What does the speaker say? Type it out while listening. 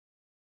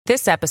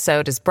This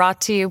episode is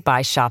brought to you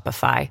by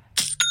Shopify.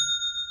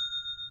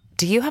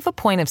 Do you have a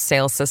point of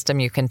sale system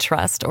you can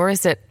trust, or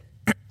is it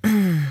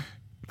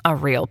a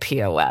real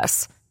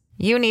POS?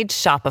 You need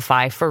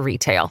Shopify for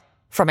retail.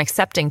 From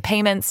accepting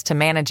payments to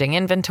managing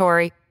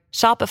inventory,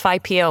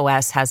 Shopify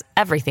POS has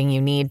everything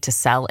you need to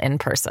sell in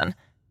person.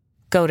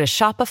 Go to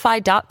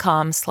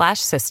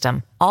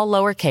shopify.com/system, all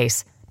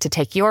lowercase, to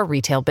take your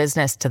retail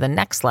business to the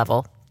next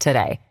level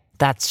today.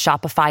 That's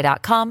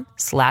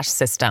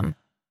shopify.com/system.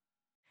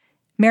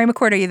 Mary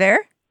McCord, are you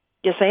there?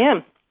 Yes, I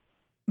am.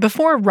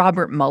 Before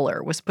Robert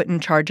Mueller was put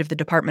in charge of the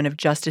Department of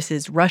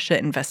Justice's Russia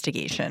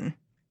investigation,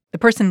 the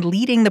person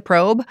leading the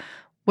probe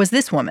was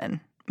this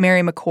woman,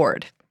 Mary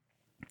McCord.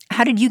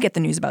 How did you get the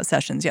news about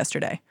Sessions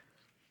yesterday?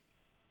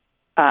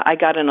 I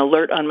got an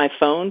alert on my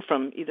phone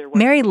from either one.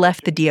 Mary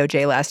left the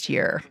DOJ last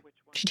year.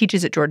 She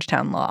teaches at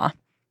Georgetown Law.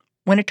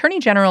 When Attorney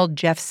General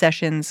Jeff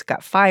Sessions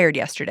got fired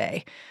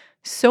yesterday,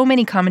 so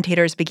many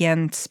commentators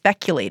began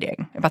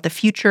speculating about the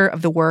future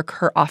of the work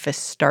her office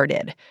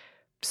started.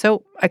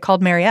 So I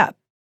called Mary up.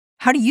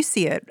 How do you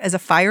see it? As a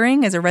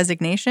firing, as a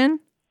resignation?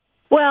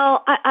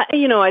 Well,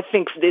 I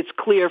think it's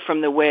clear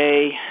from the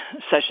way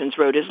Sessions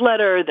wrote his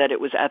letter that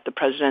it was at the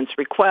president's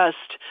request.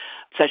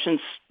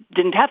 Sessions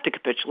didn't have to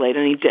capitulate,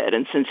 and he did.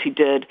 And since he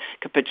did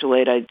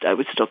capitulate, I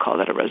would still call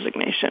that a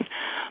resignation.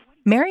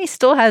 Mary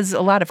still has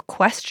a lot of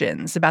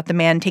questions about the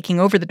man taking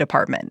over the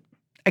department,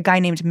 a guy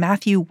named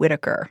Matthew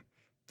Whitaker,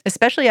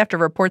 especially after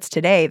reports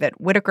today that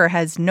Whitaker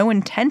has no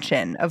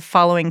intention of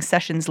following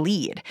Sessions'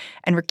 lead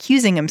and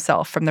recusing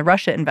himself from the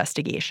Russia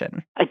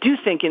investigation. I do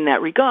think in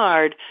that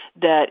regard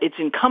that it's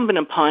incumbent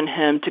upon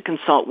him to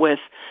consult with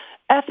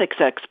ethics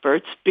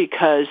experts,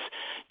 because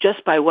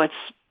just by what's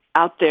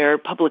out there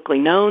publicly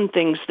known,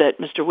 things that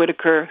Mr.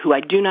 Whitaker, who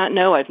I do not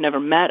know, I've never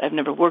met, I've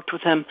never worked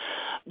with him,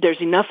 there's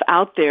enough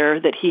out there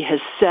that he has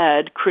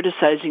said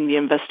criticizing the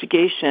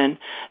investigation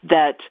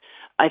that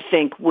I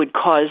think would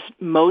cause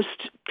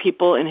most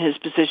people in his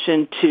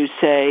position to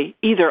say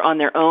either on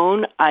their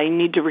own, I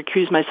need to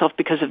recuse myself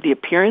because of the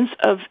appearance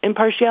of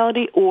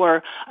impartiality,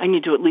 or I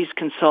need to at least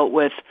consult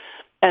with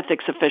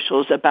ethics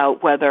officials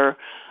about whether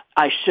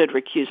I should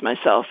recuse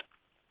myself.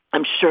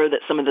 I'm sure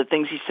that some of the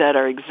things he said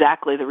are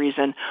exactly the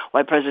reason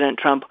why President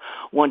Trump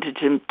wanted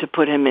to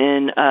put him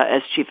in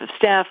as chief of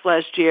staff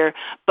last year.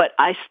 But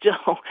I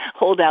still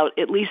hold out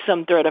at least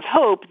some thread of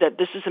hope that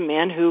this is a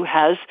man who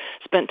has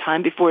spent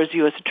time before as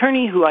U.S.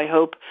 attorney, who I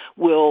hope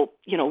will,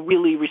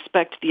 really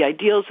respect the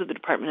ideals of the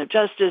Department of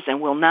Justice and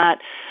will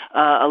not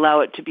allow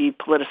it to be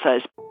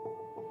politicized.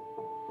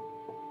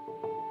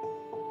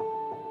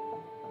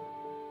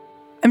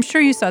 I'm sure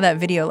you saw that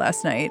video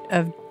last night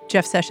of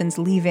Jeff Sessions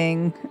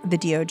leaving the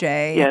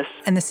DOJ. Yes.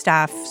 And the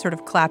staff sort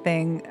of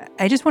clapping.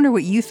 I just wonder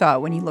what you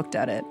thought when you looked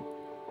at it.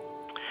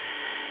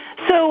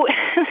 So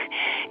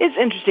it's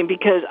interesting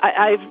because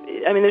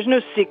there's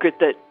no secret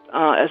that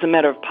as a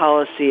matter of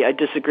policy, I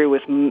disagree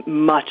with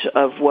much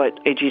of what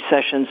A.G.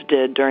 Sessions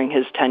did during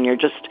his tenure.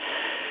 Just,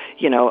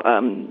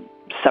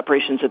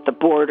 separations at the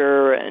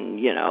border and,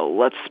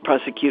 let's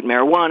prosecute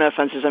marijuana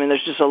offenses.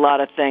 There's just a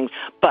lot of things.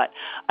 But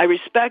I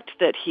respect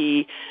that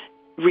he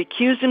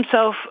recused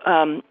himself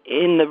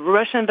in the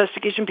Russia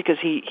investigation because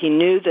he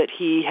knew that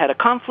he had a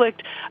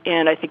conflict,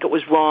 and I think it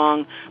was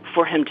wrong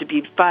for him to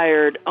be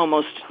fired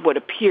almost what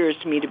appears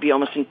to me to be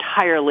almost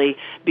entirely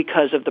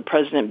because of the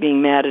president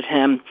being mad at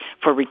him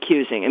for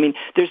recusing.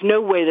 There's no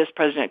way this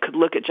president could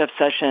look at Jeff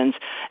Sessions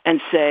and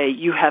say,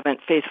 you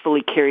haven't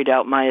faithfully carried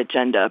out my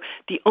agenda.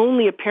 The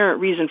only apparent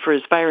reason for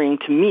his firing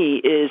to me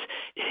is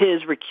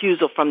his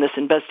recusal from this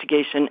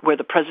investigation where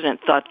the president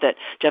thought that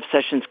Jeff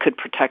Sessions could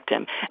protect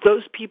him.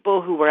 Those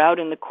people who were out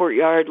in the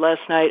courtyard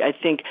last night, I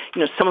think,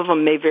 some of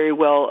them may very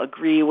well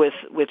agree with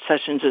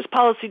Sessions'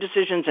 policy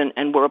decisions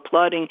and were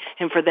applauding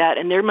him for that.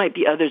 And there might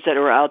be others that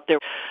are out there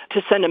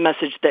to send a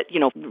message that,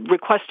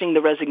 requesting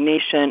the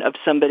resignation of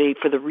somebody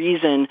for the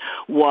reason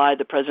why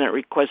the president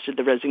requested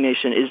the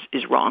resignation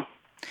is wrong.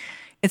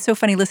 It's so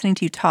funny listening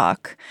to you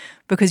talk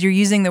because you're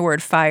using the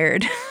word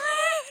fired.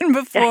 And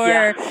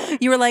before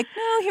you were like,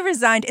 no, he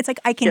resigned. It's like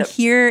I can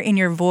hear in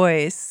your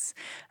voice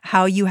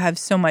how you have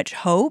so much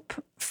hope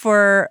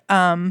for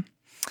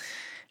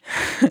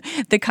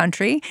the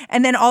country,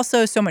 and then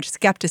also so much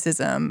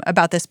skepticism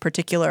about this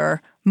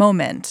particular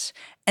moment.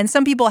 And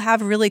some people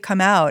have really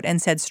come out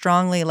and said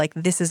strongly, like,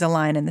 this is a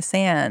line in the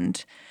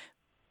sand.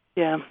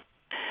 Yeah.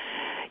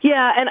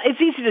 Yeah, and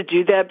it's easy to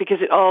do that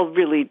because it all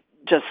really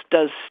just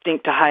does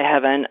stink to high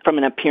heaven from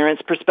an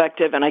appearance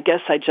perspective. And I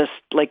guess I just,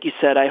 like you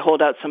said, I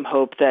hold out some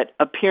hope that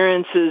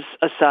appearances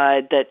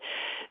aside, that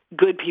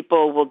good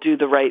people will do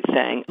the right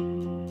thing.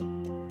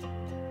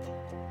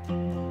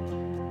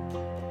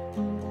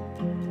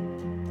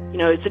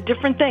 it's a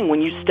different thing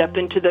when you step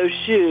into those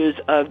shoes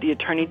of the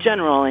Attorney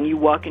General and you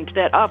walk into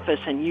that office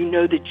and you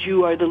know that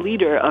you are the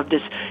leader of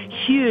this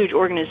huge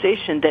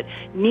organization that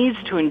needs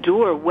to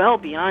endure well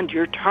beyond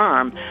your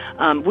term,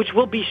 which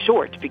will be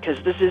short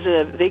because this is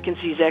a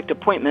Vacancies Act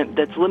appointment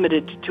that's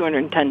limited to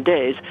 210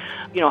 days.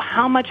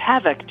 How much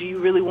havoc do you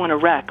really want to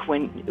wreak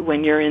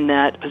when you're in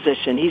that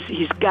position?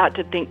 He's got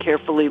to think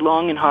carefully,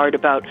 long and hard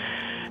about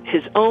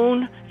his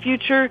own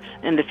future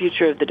and the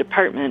future of the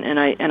department, and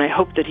I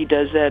hope that he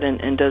does that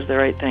and does the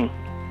right thing.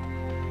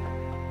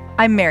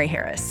 I'm Mary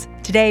Harris.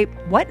 Today,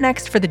 what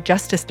next for the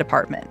Justice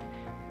Department?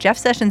 Jeff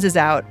Sessions is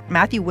out,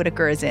 Matthew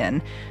Whitaker is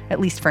in, at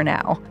least for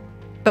now.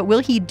 But will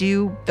he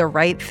do the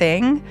right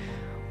thing?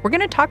 We're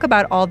going to talk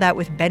about all that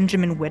with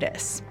Benjamin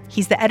Wittes.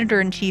 He's the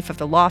editor-in-chief of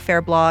the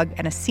Lawfare blog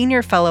and a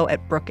senior fellow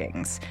at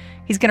Brookings.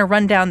 He's going to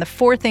run down the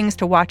 4 things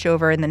to watch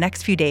over in the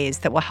next few days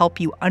that will help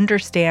you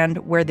understand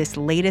where this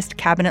latest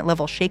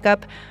cabinet-level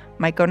shakeup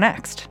might go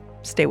next.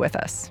 Stay with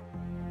us.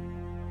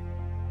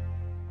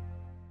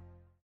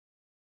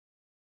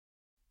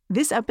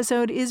 This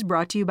episode is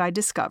brought to you by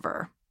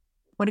Discover.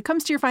 When it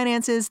comes to your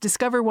finances,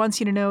 Discover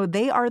wants you to know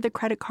they are the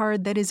credit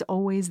card that is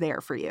always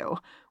there for you.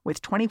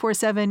 With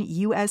 24/7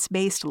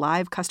 U.S.-based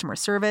live customer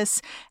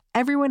service,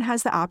 everyone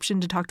has the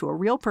option to talk to a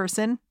real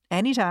person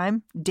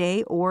anytime,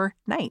 day or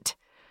night.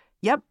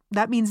 Yep,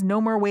 that means no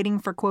more waiting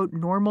for, quote,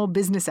 normal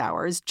business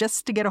hours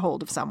just to get a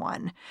hold of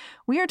someone.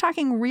 We are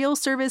talking real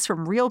service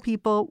from real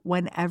people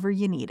whenever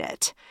you need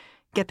it.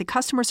 Get the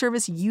customer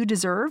service you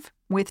deserve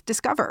with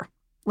Discover.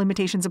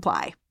 Limitations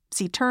apply.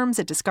 See terms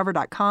at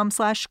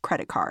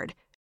discover.com/creditcard.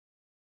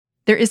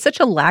 There is such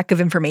a lack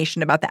of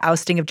information about the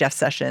ousting of Jeff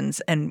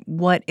Sessions and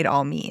what it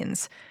all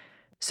means.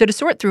 So to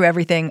sort through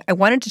everything, I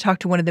wanted to talk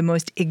to one of the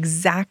most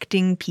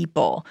exacting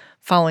people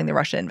following the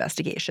Russia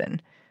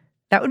investigation.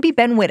 That would be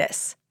Ben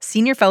Wittes,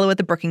 senior fellow at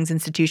the Brookings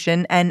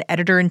Institution and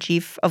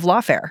editor-in-chief of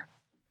Lawfare.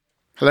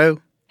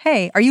 Hello.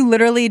 Hey, are you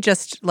literally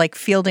just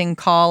fielding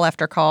call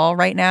after call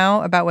right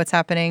now about what's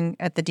happening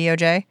at the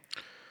DOJ?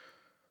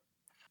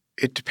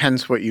 It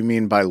depends what you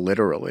mean by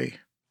literally.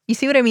 You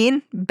see what I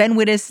mean? Ben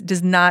Wittes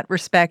does not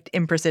respect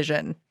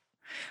imprecision.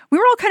 We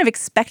were all kind of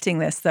expecting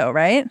this, though,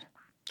 right?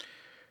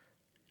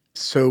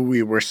 So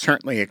we were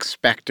certainly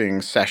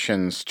expecting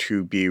Sessions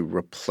to be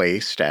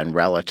replaced and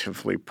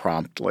relatively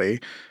promptly.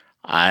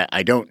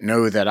 I don't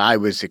know that I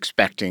was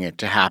expecting it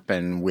to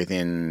happen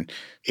within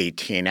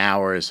 18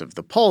 hours of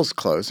the polls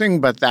closing,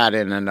 but that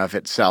in and of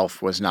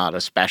itself was not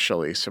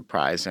especially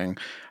surprising.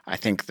 I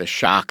think the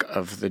shock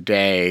of the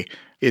day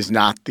is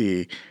not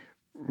the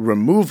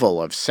removal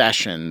of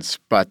Sessions,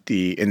 but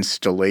the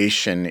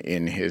installation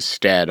in his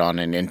stead on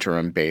an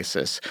interim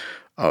basis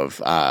of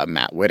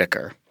Matt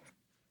Whitaker.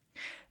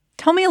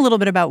 Tell me a little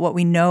bit about what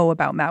we know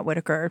about Matt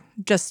Whitaker,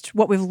 just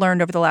what we've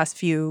learned over the last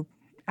few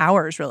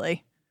hours,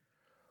 really.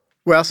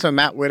 Well, so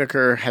Matt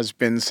Whitaker has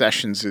been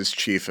Sessions'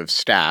 chief of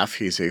staff.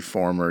 He's a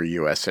former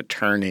U.S.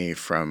 attorney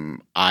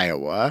from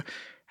Iowa,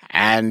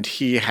 and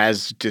he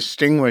has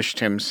distinguished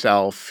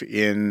himself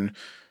in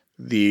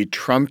the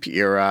Trump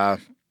era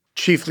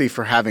chiefly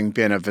for having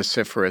been a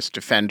vociferous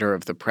defender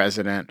of the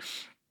president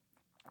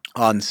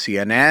on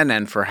CNN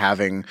and for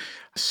having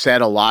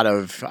said a lot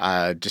of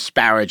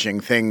disparaging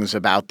things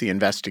about the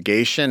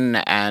investigation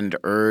and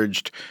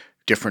urged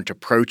different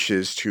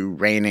approaches to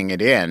reining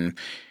it in.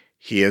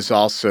 He is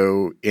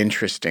also,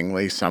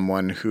 interestingly,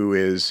 someone who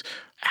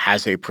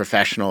has a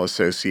professional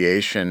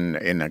association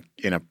in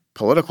a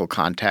political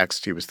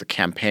context. He was the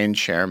campaign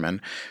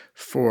chairman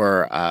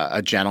for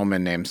a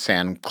gentleman named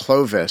Sam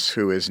Clovis,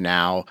 who is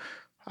now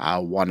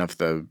one of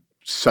the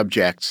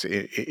subjects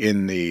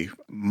in the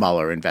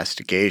Mueller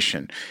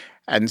investigation.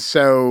 And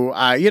so,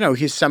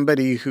 he's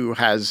somebody who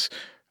has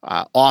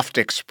oft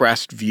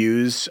expressed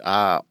views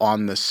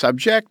on the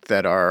subject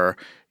that are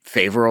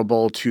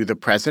favorable to the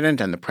president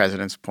and the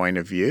president's point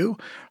of view,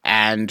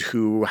 and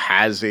who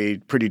has a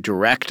pretty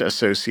direct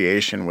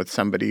association with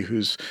somebody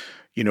who's,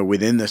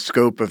 within the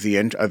scope of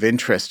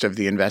interest of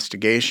the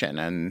investigation.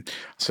 And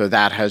so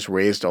that has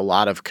raised a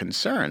lot of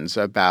concerns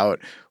about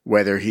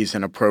whether he's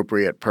an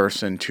appropriate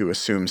person to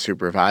assume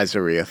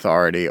supervisory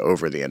authority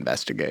over the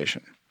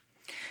investigation.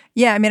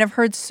 Yeah, I mean, I've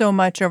heard so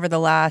much over the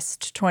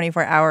last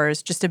 24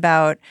 hours just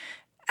about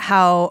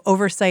how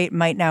oversight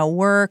might now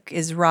work.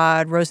 Is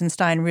Rod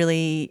Rosenstein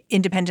really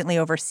independently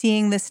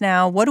overseeing this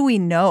now? What do we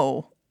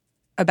know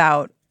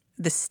about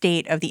the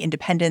state of the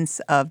independence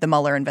of the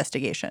Mueller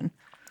investigation?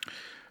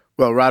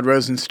 Well, Rod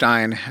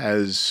Rosenstein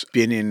has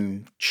been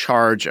in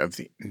charge of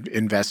the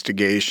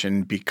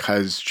investigation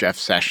because Jeff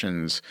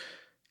Sessions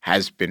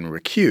has been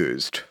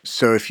recused.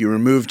 So if you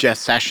remove Jeff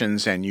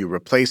Sessions and you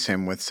replace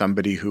him with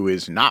somebody who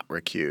is not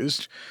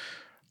recused,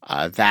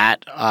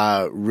 that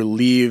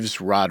relieves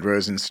Rod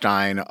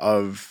Rosenstein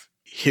of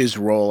his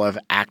role of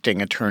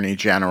acting attorney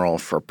general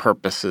for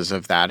purposes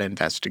of that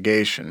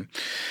investigation.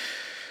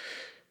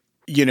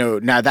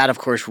 Now that, of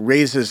course,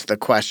 raises the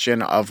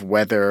question of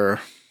whether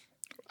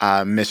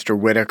Mr.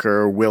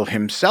 Whitaker will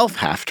himself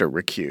have to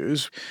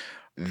recuse.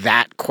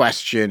 that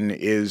question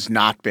is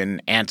not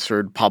been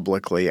answered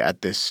publicly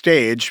at this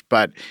stage,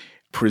 but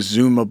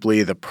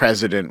presumably the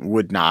president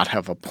would not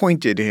have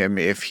appointed him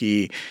if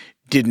he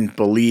didn't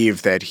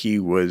believe that he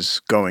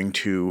was going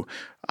to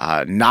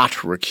not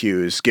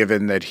recuse,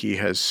 given that he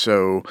has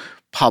so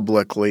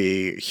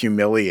publicly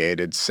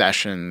humiliated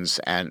Sessions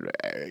and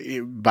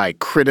by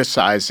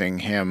criticizing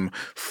him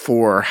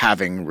for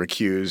having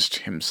recused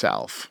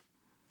himself.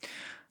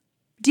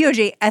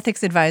 DOJ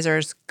ethics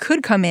advisors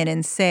could come in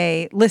and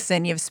say,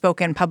 listen, you've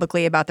spoken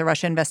publicly about the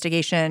Russia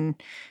investigation.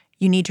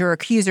 You need to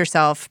recuse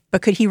yourself.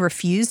 But could he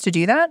refuse to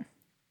do that?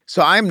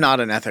 So I'm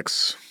not an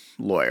ethics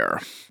lawyer,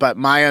 but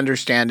my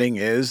understanding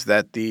is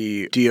that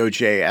the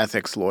DOJ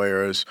ethics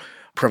lawyers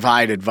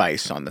provide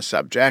advice on the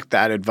subject.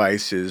 That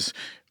advice is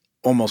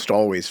almost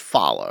always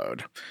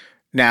followed.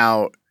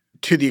 Now,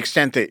 to the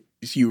extent that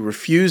you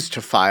refuse to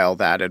file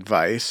that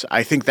advice,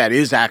 I think that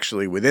is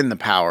actually within the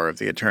power of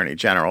the Attorney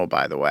General,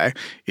 by the way.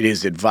 It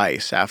is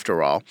advice,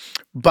 after all.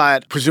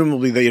 But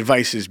presumably the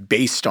advice is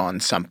based on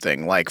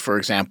something like, for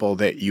example,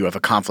 that you have a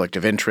conflict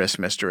of interest,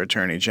 Mr.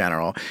 Attorney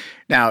General.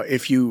 Now,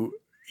 if you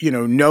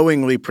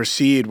knowingly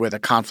proceed with a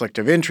conflict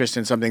of interest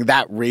in something,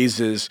 that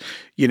raises,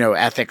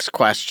 ethics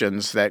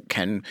questions that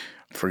can,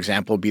 for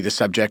example, be the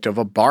subject of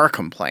a bar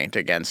complaint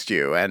against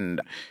you. And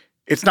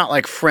it's not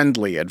like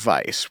friendly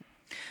advice.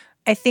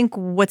 I think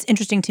what's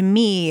interesting to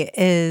me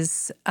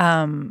is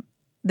there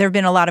have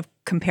been a lot of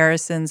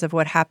comparisons of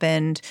what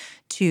happened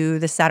to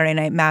the Saturday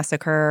Night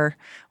Massacre,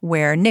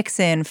 where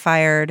Nixon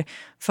fired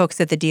folks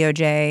at the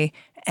DOJ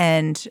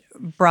and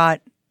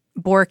brought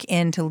Bork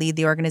in to lead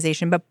the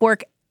organization. But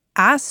Bork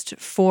asked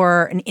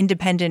for an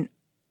independent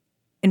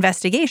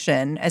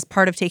investigation as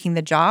part of taking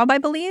the job, I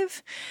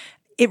believe.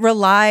 It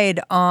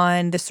relied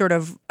on the sort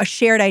of a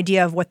shared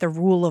idea of what the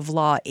rule of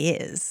law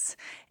is.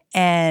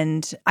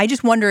 And I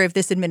just wonder if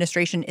this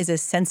administration is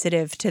as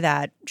sensitive to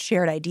that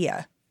shared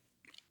idea.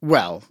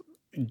 Well,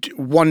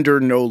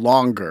 wonder no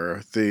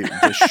longer. The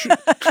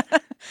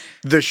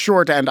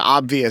short and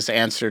obvious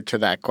answer to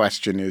that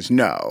question is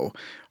no.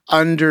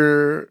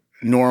 Under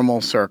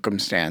normal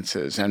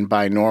circumstances, and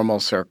by normal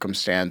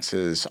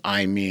circumstances,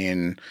 I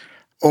mean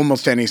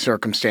almost any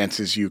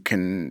circumstances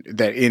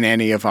that in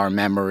any of our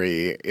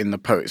memory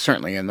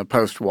certainly in the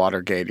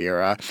post-Watergate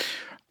era,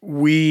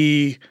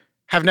 we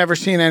have never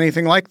seen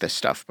anything like this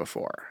stuff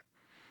before.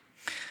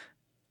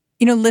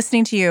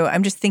 Listening to you,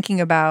 I'm just thinking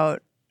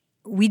about,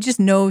 we just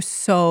know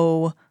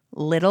so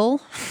little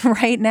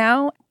right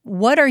now.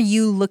 What are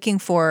you looking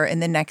for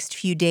in the next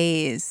few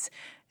days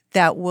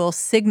that will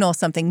signal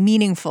something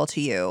meaningful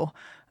to you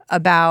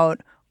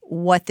about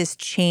what this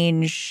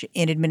change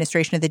in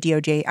administration of the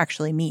DOJ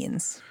actually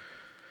means?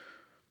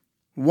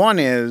 One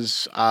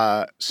is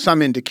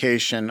some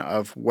indication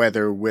of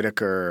whether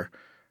Whitaker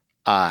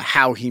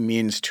how he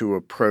means to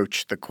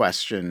approach the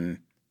question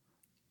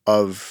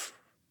of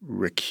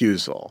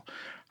recusal.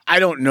 I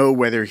don't know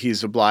whether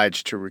he's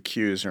obliged to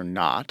recuse or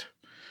not.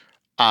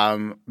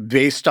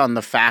 Based on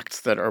the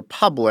facts that are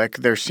public,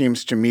 there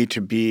seems to me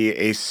to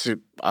be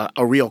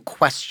a real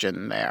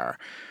question there.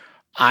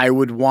 I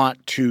would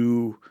want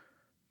to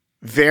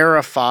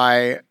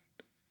verify,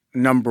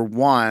 number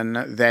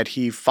one, that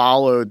he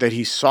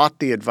sought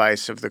the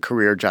advice of the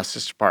Career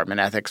Justice Department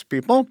ethics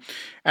people,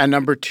 and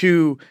number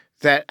two,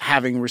 that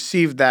having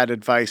received that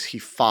advice, he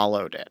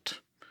followed it.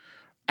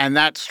 And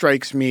that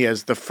strikes me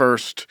as the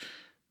first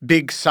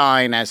big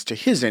sign as to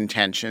his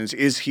intentions.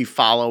 Is he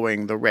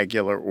following the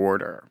regular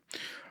order?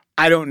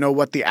 I don't know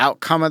what the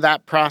outcome of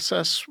that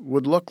process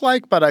would look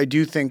like, but I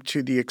do think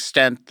to the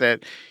extent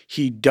that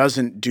he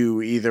doesn't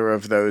do either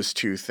of those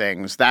two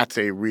things, that's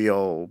a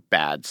real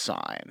bad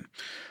sign.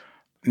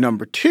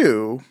 Number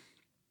two,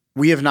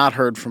 we have not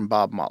heard from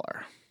Bob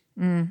Mueller.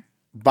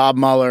 Bob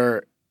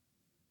Mueller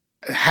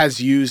has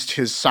used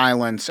his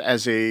silence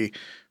as a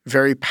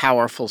very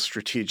powerful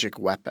strategic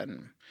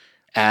weapon.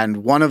 And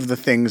one of the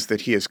things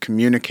that he has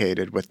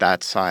communicated with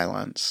that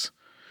silence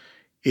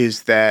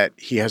is that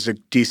he has a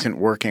decent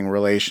working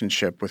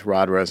relationship with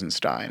Rod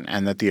Rosenstein,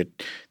 and that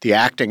the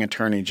acting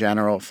attorney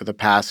general for the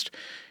past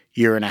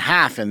year and a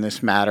half in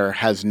this matter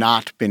has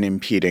not been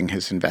impeding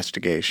his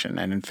investigation.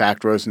 And in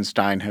fact,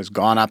 Rosenstein has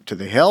gone up to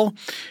the Hill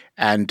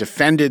and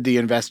defended the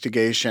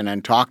investigation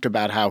and talked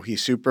about how he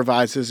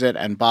supervises it.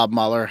 And Bob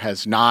Mueller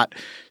has not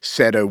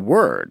said a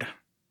word,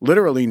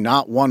 literally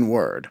not one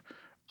word,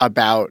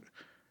 about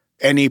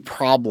any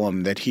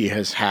problem that he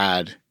has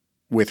had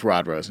with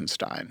Rod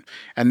Rosenstein.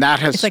 And that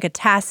has— It's like a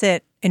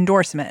tacit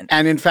endorsement.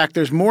 And in fact,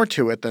 there's more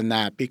to it than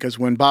that, because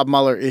when Bob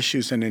Mueller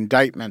issues an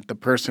indictment, the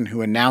person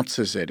who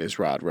announces it is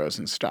Rod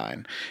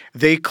Rosenstein.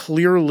 They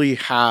clearly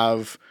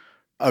have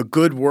a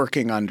good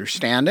working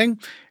understanding.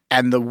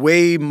 And the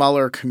way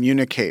Mueller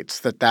communicates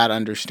that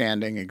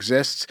understanding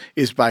exists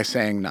is by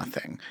saying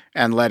nothing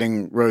and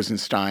letting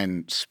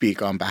Rosenstein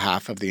speak on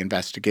behalf of the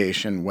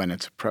investigation when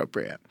it's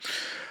appropriate.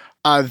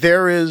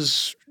 There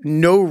is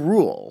no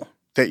rule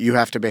that you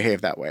have to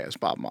behave that way as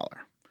Bob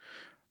Mueller.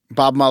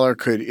 Bob Mueller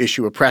could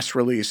issue a press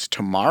release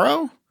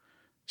tomorrow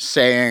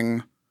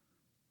saying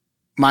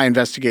my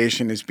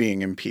investigation is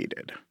being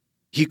impeded.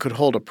 He could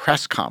hold a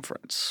press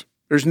conference.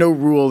 There's no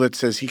rule that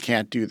says he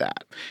can't do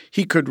that.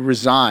 He could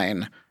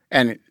resign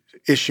and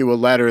issue a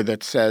letter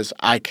that says,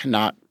 I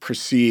cannot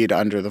proceed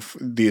under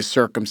these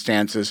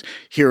circumstances.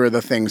 Here are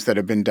the things that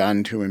have been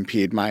done to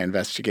impede my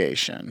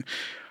investigation.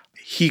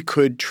 He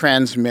could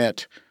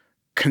transmit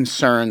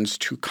concerns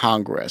to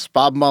Congress.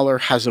 Bob Mueller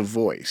has a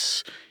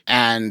voice,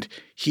 and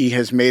he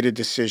has made a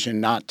decision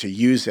not to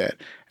use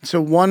it. And so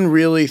one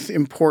really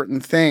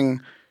important thing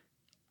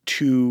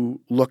to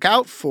look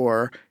out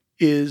for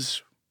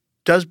is,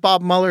 does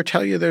Bob Mueller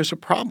tell you there's a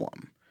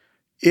problem?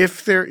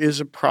 If there is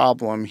a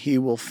problem, he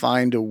will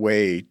find a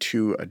way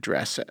to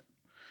address it.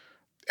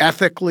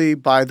 Ethically,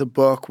 by the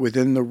book,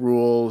 within the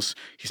rules,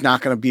 he's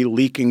not going to be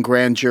leaking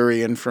grand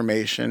jury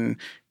information.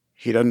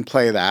 He doesn't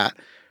play that.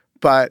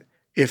 But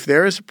if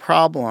there is a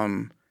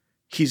problem,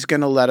 he's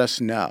going to let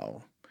us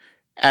know.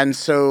 And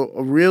so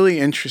a really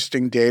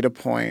interesting data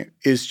point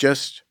is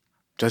just,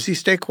 does he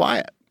stay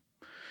quiet?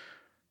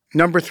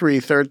 Number 3,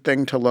 third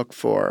thing to look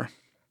for,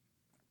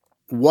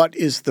 what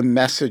is the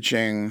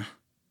messaging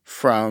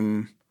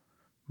from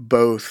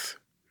both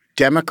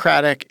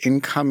Democratic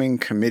incoming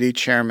committee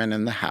chairman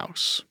in the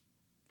House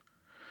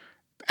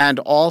and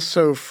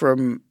also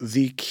from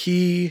the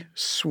key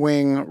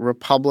swing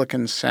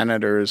Republican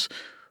senators,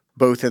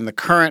 both in the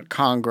current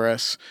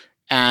Congress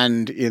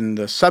and in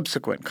the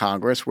subsequent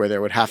Congress, where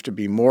there would have to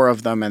be more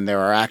of them and there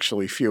are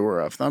actually fewer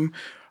of them,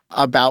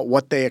 about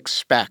what they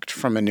expect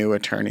from a new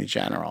attorney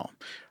general.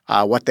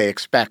 What they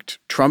expect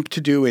Trump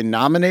to do in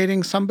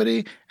nominating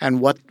somebody,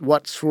 and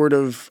what sort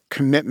of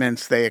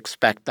commitments they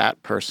expect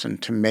that person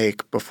to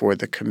make before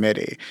the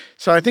committee.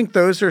 So I think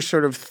those are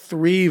sort of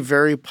 3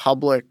 very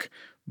public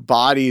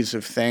bodies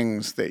of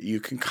things that you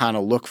can kind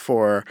of look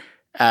for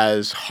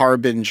as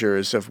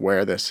harbingers of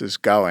where this is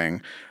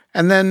going.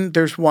 And then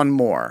there's one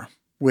more,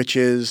 which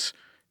is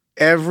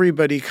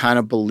everybody kind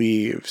of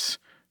believes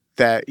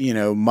that,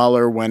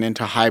 Mueller went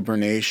into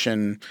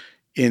hibernation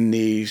in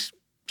these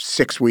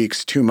 6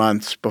 weeks, 2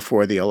 months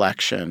before the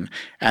election,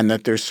 and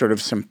that there's sort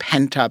of some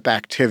pent-up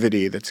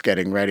activity that's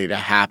getting ready to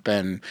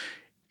happen.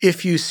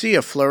 If you see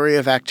a flurry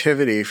of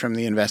activity from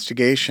the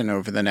investigation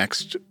over the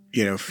next,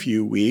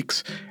 few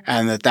weeks,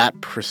 and that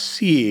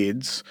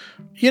proceeds,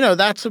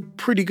 that's a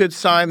pretty good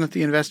sign that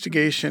the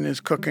investigation is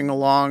cooking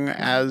along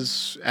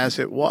as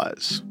it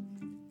was.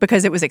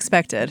 Because it was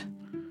expected.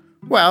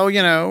 Well,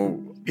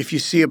 if you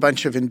see a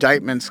bunch of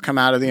indictments come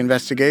out of the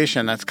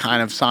investigation, that's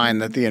kind of a sign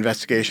that the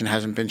investigation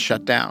hasn't been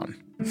shut down.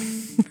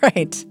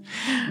 Right.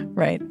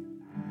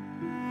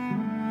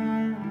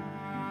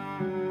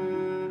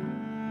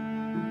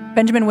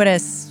 Benjamin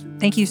Wittes,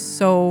 thank you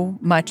so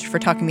much for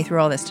talking me through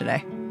all this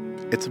today.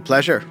 It's a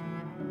pleasure.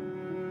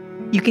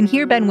 You can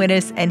hear Ben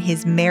Wittes and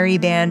his merry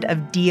band of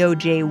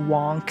DOJ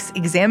wonks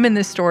examine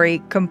this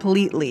story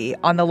completely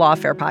on the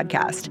Lawfare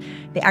podcast.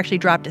 They actually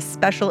dropped a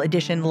special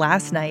edition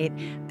last night.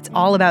 It's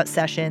all about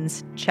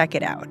Sessions. Check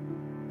it out.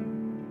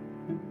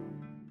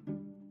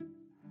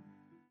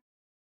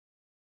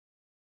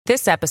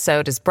 This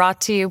episode is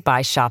brought to you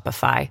by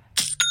Shopify.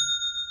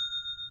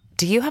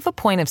 Do you have a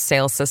point of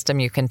sale system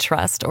you can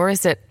trust, or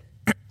is it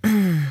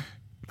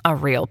a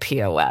real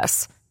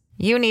POS?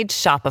 You need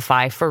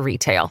Shopify for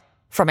retail.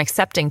 From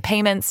accepting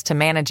payments to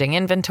managing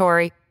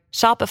inventory,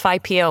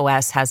 Shopify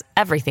POS has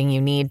everything you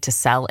need to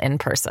sell in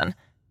person.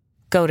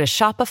 Go to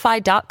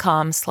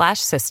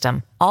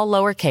shopify.com/system, all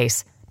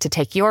lowercase, to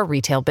take your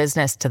retail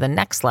business to the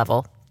next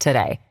level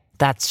today.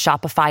 That's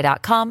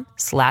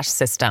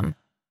shopify.com/system.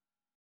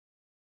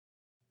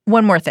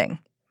 One more thing.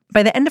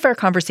 By the end of our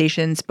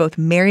conversations, both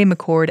Mary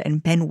McCord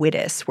and Ben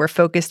Wittes were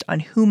focused on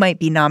who might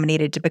be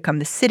nominated to become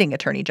the sitting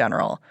attorney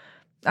general.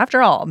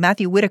 After all,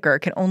 Matthew Whitaker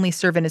can only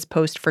serve in his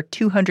post for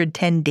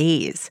 210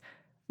 days.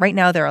 Right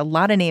now, there are a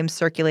lot of names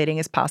circulating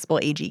as possible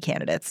AG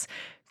candidates.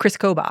 Chris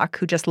Kobach,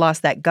 who just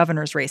lost that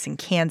governor's race in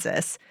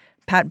Kansas.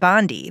 Pat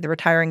Bondi, the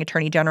retiring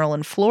attorney general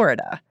in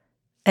Florida.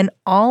 And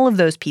all of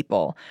those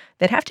people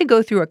that have to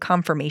go through a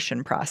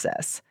confirmation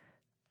process.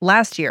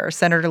 Last year,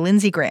 Senator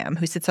Lindsey Graham,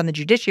 who sits on the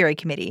Judiciary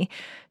Committee,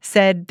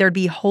 said there'd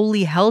be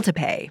holy hell to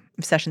pay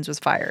if Sessions was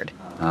fired.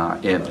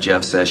 If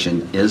Jeff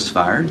Sessions is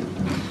fired,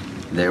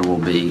 there will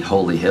be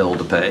holy hell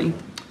to pay.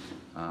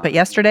 But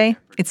yesterday,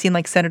 it seemed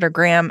like Senator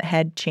Graham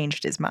had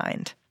changed his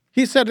mind.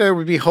 He said there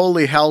would be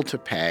holy hell to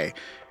pay,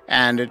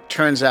 and it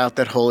turns out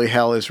that holy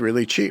hell is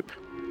really cheap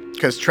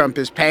because Trump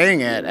is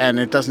paying it, and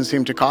it doesn't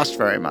seem to cost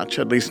very much,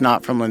 at least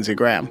not from Lindsey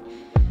Graham.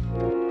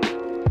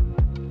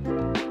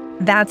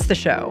 That's the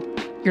show.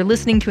 You're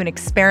listening to an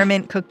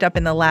experiment cooked up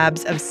in the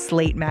labs of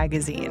Slate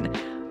magazine.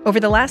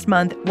 Over the last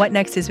month, What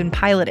Next has been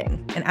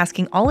piloting and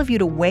asking all of you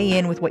to weigh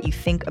in with what you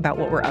think about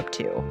what we're up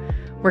to.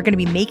 We're going to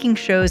be making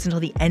shows until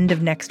the end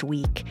of next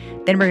week.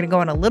 Then we're going to go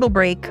on a little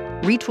break,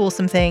 retool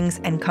some things,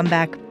 and come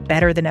back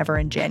better than ever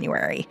in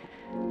January.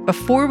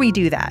 Before we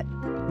do that,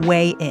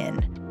 weigh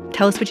in.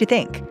 Tell us what you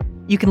think.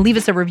 You can leave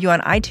us a review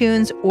on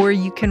iTunes, or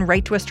you can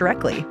write to us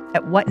directly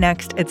at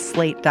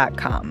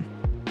whatnext@slate.com.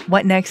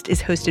 What Next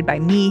is hosted by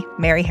me,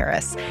 Mary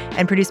Harris,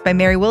 and produced by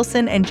Mary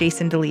Wilson and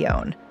Jason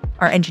DeLeon.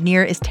 Our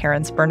engineer is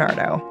Terrence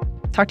Bernardo.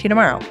 Talk to you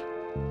tomorrow.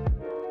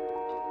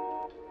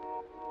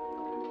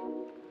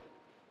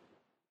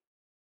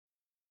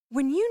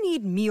 When you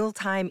need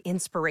mealtime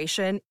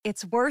inspiration,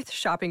 it's worth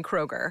shopping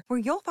Kroger, where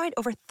you'll find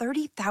over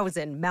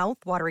 30,000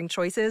 mouth-watering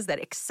choices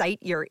that excite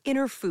your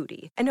inner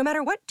foodie. And no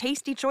matter what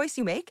tasty choice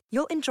you make,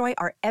 you'll enjoy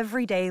our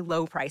everyday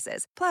low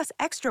prices, plus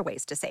extra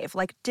ways to save,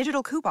 like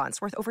digital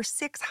coupons worth over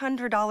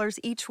 $600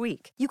 each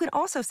week. You can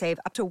also save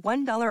up to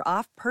 $1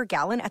 off per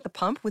gallon at the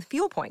pump with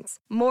fuel points.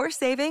 More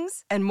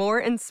savings and more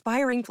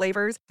inspiring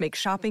flavors make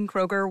shopping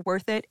Kroger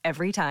worth it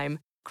every time.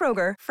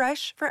 Kroger,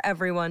 fresh for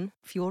everyone.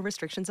 Fuel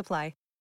restrictions apply.